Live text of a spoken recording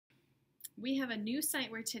We have a new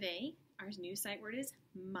sight word today. Our new sight word is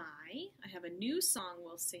my. I have a new song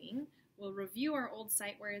we'll sing. We'll review our old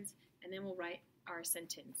sight words, and then we'll write our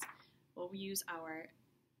sentence. We'll use our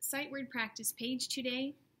sight word practice page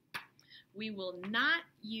today. We will not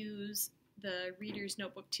use the reader's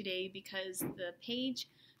notebook today because the page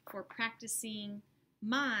for practicing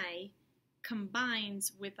my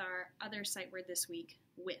combines with our other sight word this week,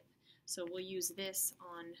 with. So we'll use this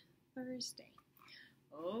on Thursday.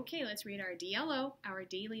 Okay, let's read our DLO, our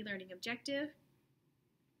daily learning objective.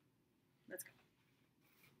 Let's go.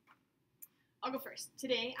 I'll go first.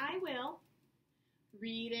 Today I will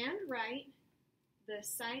read and write the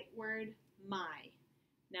sight word my.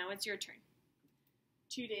 Now it's your turn.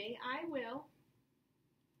 Today I will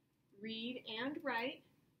read and write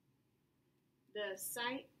the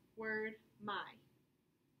sight word my.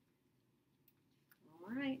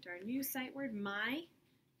 All right, our new sight word my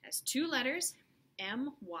has two letters,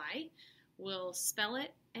 M-Y. We'll spell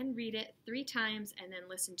it and read it 3 times and then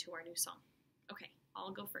listen to our new song. Okay,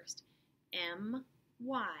 I'll go first.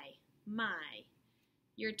 M-Y, my.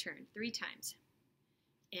 Your turn, 3 times.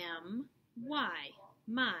 M-Y,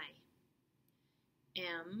 my.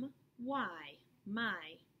 M-Y,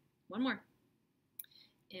 my. One more.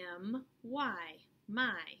 M-Y,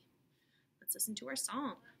 my. Let's listen to our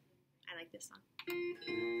song. I like this song.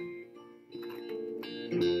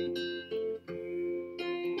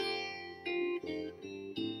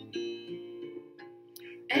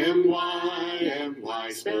 M-Y, M-Y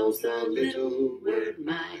spells the little word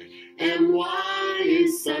my. M-Y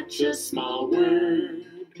is such a small word.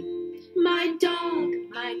 My dog,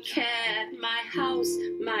 my cat, my house,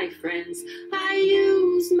 my friends, I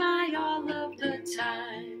use my all of the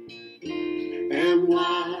time.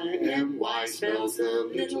 M-Y, M-Y spells the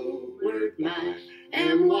little word my.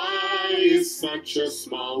 M-Y is such a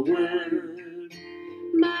small word.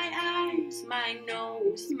 My eyes, my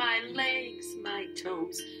nose, my legs, my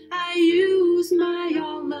toes, I use my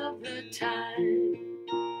all of the time.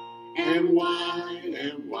 M-Y,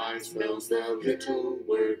 M-Y spells the little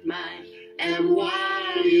word my.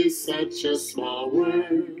 M-Y is such a small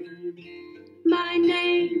word. My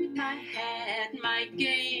name, my hat, my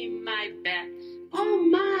game, my bat, oh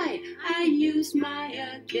my, I use my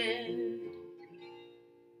again.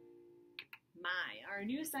 My, our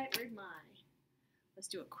new sight word my. Let's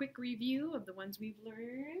do a quick review of the ones we've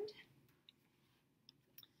learned.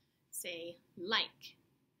 Say like.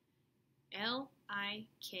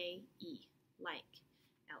 L-I-K-E. Like.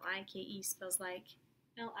 L-I-K-E spells like.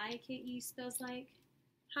 L-I-K-E spells like.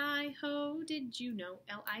 Hi-ho, did you know?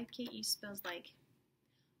 L-I-K-E spells like.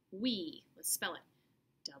 We. Let's spell it.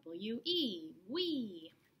 W-E.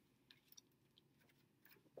 We.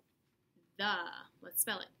 The. Let's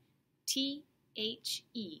spell it.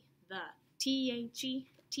 T-H-E. The. T-H-E,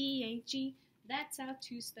 T-H-E, that's how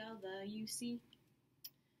to spell the, you see.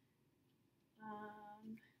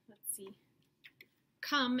 Let's see.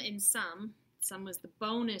 Come in some was the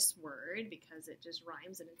bonus word because it just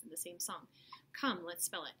rhymes and it's in the same song. Come, let's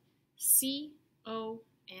spell it. C-O-M-E,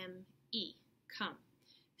 come.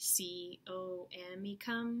 C-O-M-E,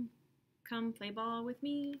 come. Come play ball with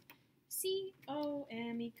me.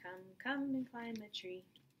 C-O-M-E, come and climb a tree.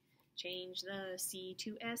 Change the C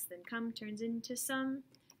to S, then come turns into some.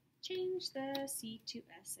 Change the C to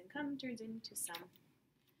S, and come turns into some.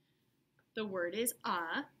 The word is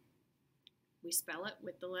a. We spell it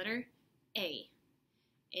with the letter A.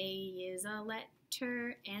 A is a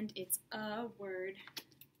letter, and it's a word.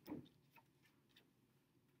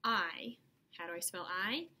 I. How do I spell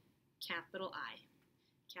I? Capital I.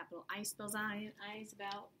 Capital I spells I, and I is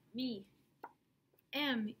about me.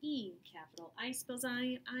 M-E, capital I spells I,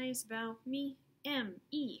 and I is about me,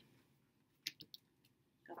 M-E.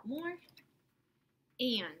 Couple more.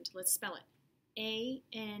 And, let's spell it.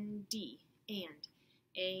 A-N-D, and.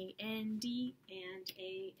 A-N-D, and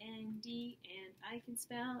A-N-D, and I can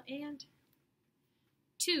spell and.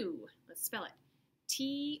 Two, let's spell it.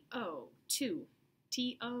 T-O, two.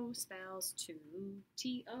 T-O spells two,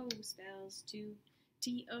 T-O spells two,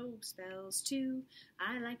 T-O spells two.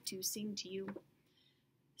 I like to sing to you.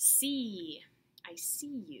 See, I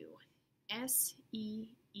see you.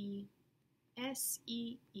 S-E-E,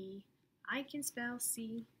 S-E-E. I can spell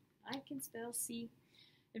see, I can spell see.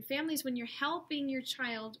 And families, when you're helping your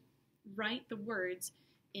child write the words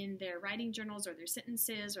in their writing journals or their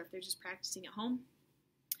sentences, or if they're just practicing at home,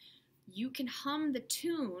 you can hum the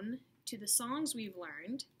tune to the songs we've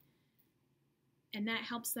learned, and that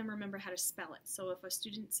helps them remember how to spell it. So if a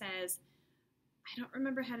student says, I don't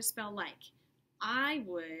remember how to spell like, I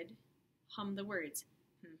would hum the words.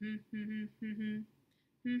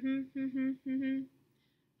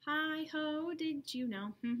 Hi Hi-ho, did you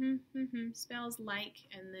know? Spells like,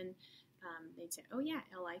 and then they'd say, oh yeah,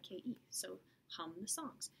 L-I-K-E. So hum the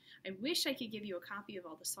songs. I wish I could give you a copy of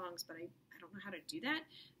all the songs, but I don't know how to do that.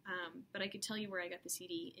 But I could tell you where I got the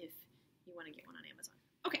CD if you want to get one on Amazon.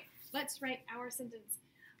 Okay, let's write our sentence.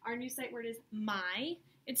 Our new sight word is my.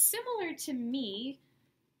 It's similar to me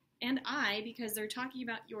and I because they're talking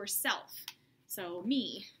about yourself. So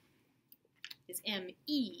me is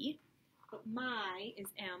M-E, but my is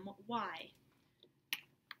M-Y.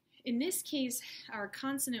 In this case, our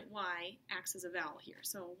consonant Y acts as a vowel here.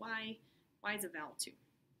 So Y is a vowel too.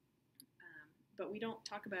 But we don't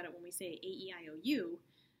talk about it when we say A-E-I-O-U.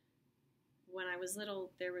 When I was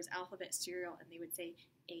little, there was alphabet cereal, and they would say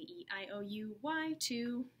A-E-I-O-U-Y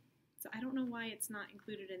too. So I don't know why it's not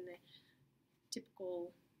included in the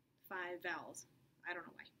typical 5 vowels. I don't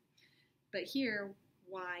know why. But here,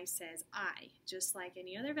 Y says I. Just like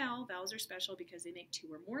any other vowel, vowels are special because they make 2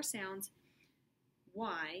 or more sounds.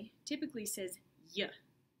 Y typically says Y.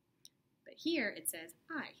 But here it says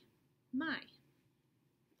I, my.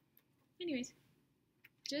 Anyways,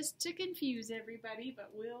 just to confuse everybody,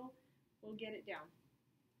 but we'll get it down.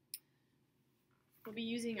 We'll be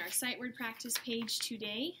using our sight word practice page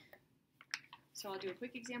today. So I'll do a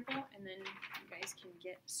quick example, and then you guys can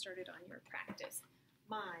get started on your practice.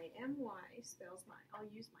 My, M-Y, spells my. I'll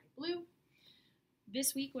use my blue.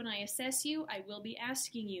 This week when I assess you, I will be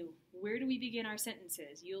asking you, where do we begin our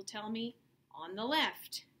sentences? You'll tell me on the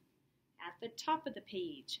left, at the top of the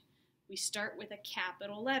page. We start with a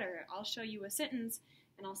capital letter. I'll show you a sentence,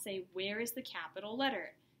 and I'll say, where is the capital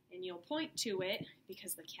letter? And you'll point to it,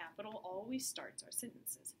 because the capital always starts our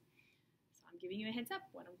sentences. So I'm giving you a heads up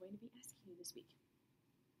what I'm going to be asking you this week.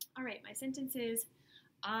 All right, my sentence is,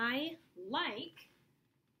 I like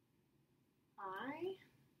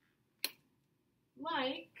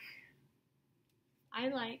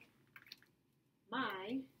my,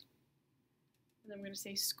 and then I'm going to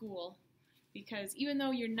say school, because even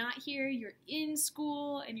though you're not here, you're in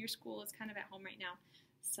school, and your school is kind of at home right now,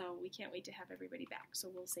 so we can't wait to have everybody back. So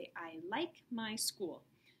we'll say, I like my school.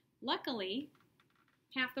 Luckily,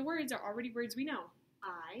 half the words are already words we know.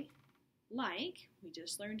 I, like, we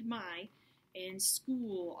just learned my, and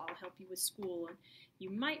school, I'll help you with school. You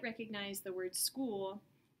might recognize the word school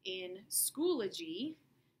in Schoology,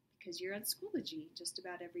 because you're on Schoology just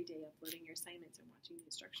about every day uploading your assignments and watching the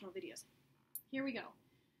instructional videos. Here we go.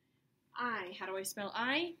 I, how do I spell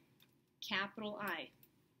I? Capital I.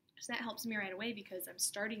 So that helps me right away because I'm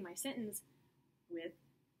starting my sentence with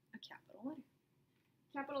a capital letter.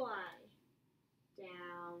 Capital I.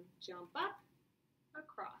 Down, jump up,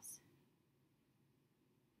 across.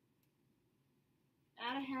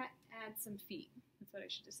 Add a hat, add some feet. That's what I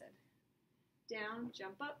should have said. Down,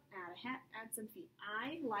 jump up, add a hat, add some feet.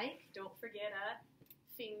 I like, don't forget a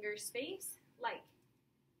finger space, like.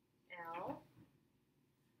 L,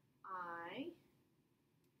 I,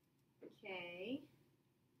 K,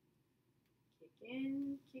 kick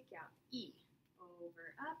in, kick out. E,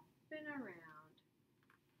 over, up, and around.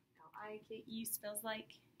 L-I-K-E spells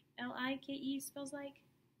like. L-I-K-E spells like.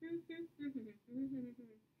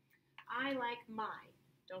 I like my.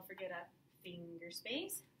 Don't forget a finger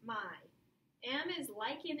space. My. M is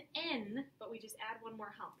like an N, but we just add one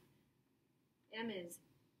more hump. M is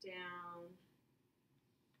down,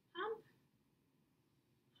 hump,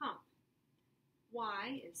 hump.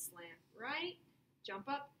 Y is slant right, jump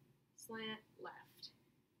up, slant left.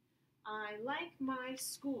 I like my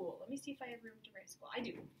school. Let me see if I have room to write school. I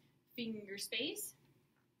do. Finger space.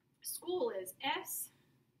 School is S,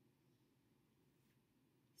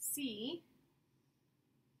 C,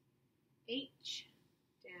 H,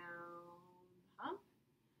 down, hump.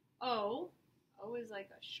 O is like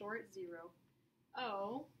a short 0.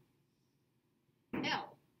 O,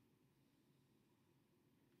 L.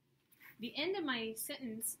 The end of my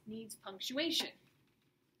sentence needs punctuation.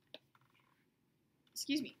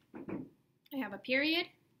 Excuse me. I have a period,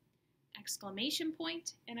 exclamation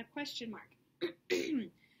point, and a question mark.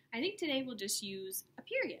 I think today we'll just use a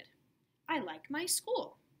period. I like my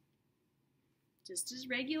school. Just as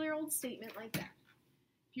regular old statement like that.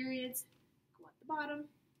 Periods go at the bottom.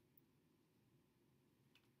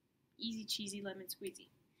 Easy cheesy lemon squeezy.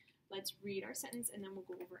 Let's read our sentence and then we'll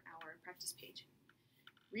go over our practice page.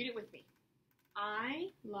 Read it with me.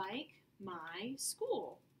 I like my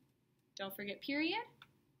school. Don't forget period,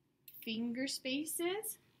 finger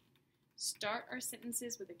spaces. Start our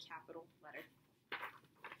sentences with a capital letter.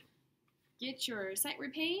 Get your sight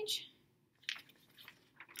word page.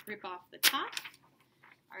 Rip off the top.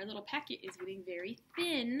 Our little packet is getting very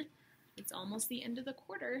thin. It's almost the end of the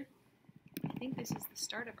quarter. I think this is the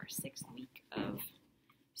start of our 6th week of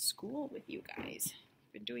school with you guys.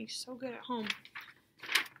 I've been doing so good at home.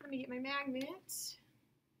 Let me get my magnet.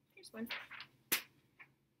 Here's one.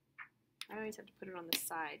 I always have to put it on the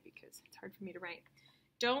side because it's hard for me to write.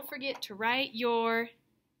 Don't forget to write your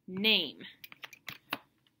name.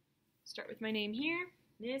 Start with my name here,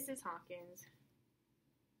 Mrs. Hawkins.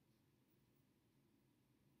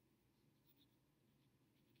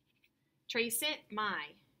 Trace it,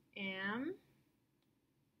 my, M,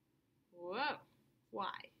 whoa, Y.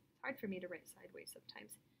 It's hard for me to write sideways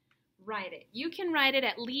sometimes. Write it. You can write it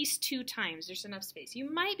at least 2 times. There's enough space. You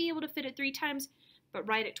might be able to fit it 3 times, but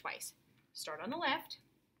write it twice. Start on the left.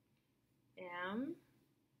 M,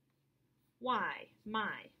 Y,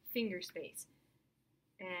 my, finger space.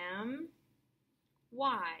 M,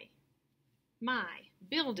 Y, my,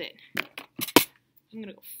 build it. I'm going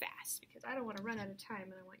to go fast because I don't want to run out of time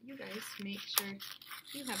and I want you guys to make sure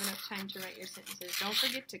you have enough time to write your sentences. Don't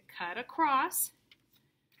forget to cut across.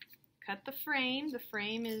 Cut the frame. The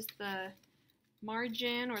frame is the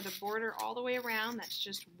margin or the border all the way around. That's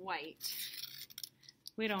just white.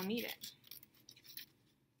 We don't need it.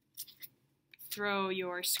 Throw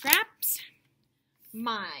your scraps.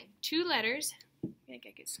 My, 2 letters. I think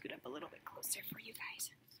I could scoot up a little bit closer for you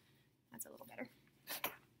guys. That's a little better.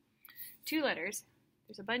 2 letters.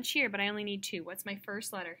 There's a bunch here, but I only need 2. What's my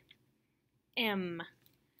first letter? M.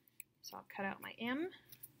 So I'll cut out my M.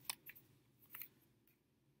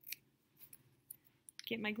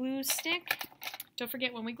 Get my glue stick. Don't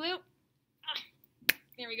forget when we glue.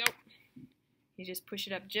 There we go. You just push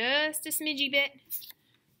it up just a smidgy bit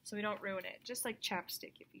so we don't ruin it. Just like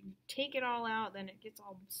chapstick. If you take it all out, then it gets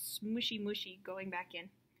all smushy mushy going back in.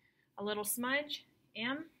 A little smudge.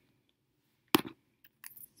 M.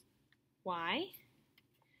 Y.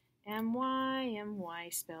 M-Y, M-Y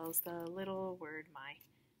spells the little word my.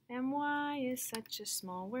 M-Y is such a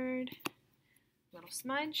small word. Little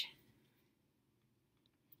smudge.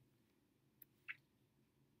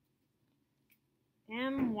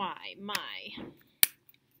 M-Y, my.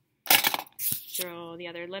 Throw the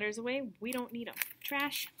other letters away. We don't need them.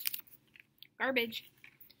 Trash. Garbage.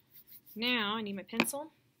 Now I need my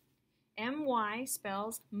pencil. M-Y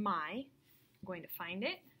spells my. I'm going to find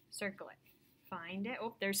it. Circle it. Find it.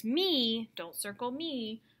 Oh, there's me. Don't circle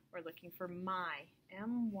me. We're looking for my.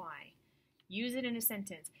 M-Y. Use it in a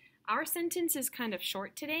sentence. Our sentence is kind of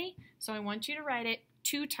short today, so I want you to write it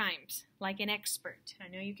 2 times, like an expert. I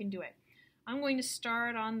know you can do it. I'm going to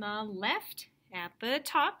start on the left at the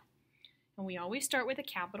top, and we always start with a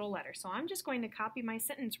capital letter. So I'm just going to copy my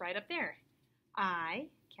sentence right up there. I,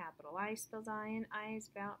 capital I spells I, and I is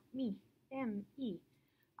about me. M-E.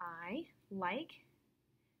 I like.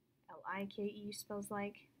 L-I-K-E spells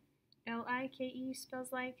like. L-I-K-E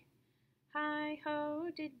spells like. Hi-ho,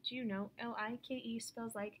 did you know? L-I-K-E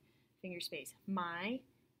spells like. Finger space. My.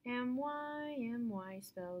 M-Y, M-Y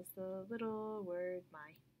spells the little word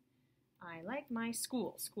my. I like my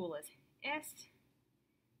school. School is S-C-H-O-O-L.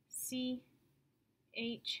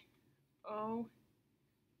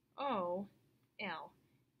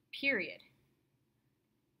 Period.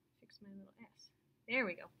 Fix my little S. There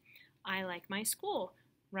we go. I like my school.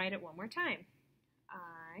 Write it one more time.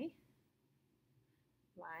 I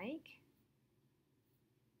like,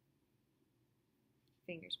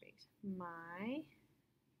 finger space, my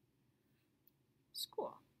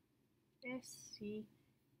school. S-C-H-O-O-L.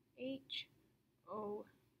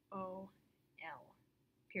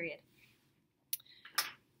 Period.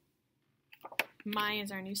 My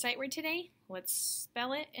is our new sight word today. Let's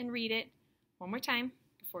spell it and read it one more time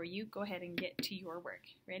before you go ahead and get to your work.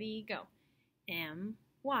 Ready, go.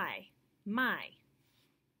 M-Y, my.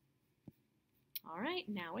 All right,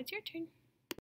 now it's your turn.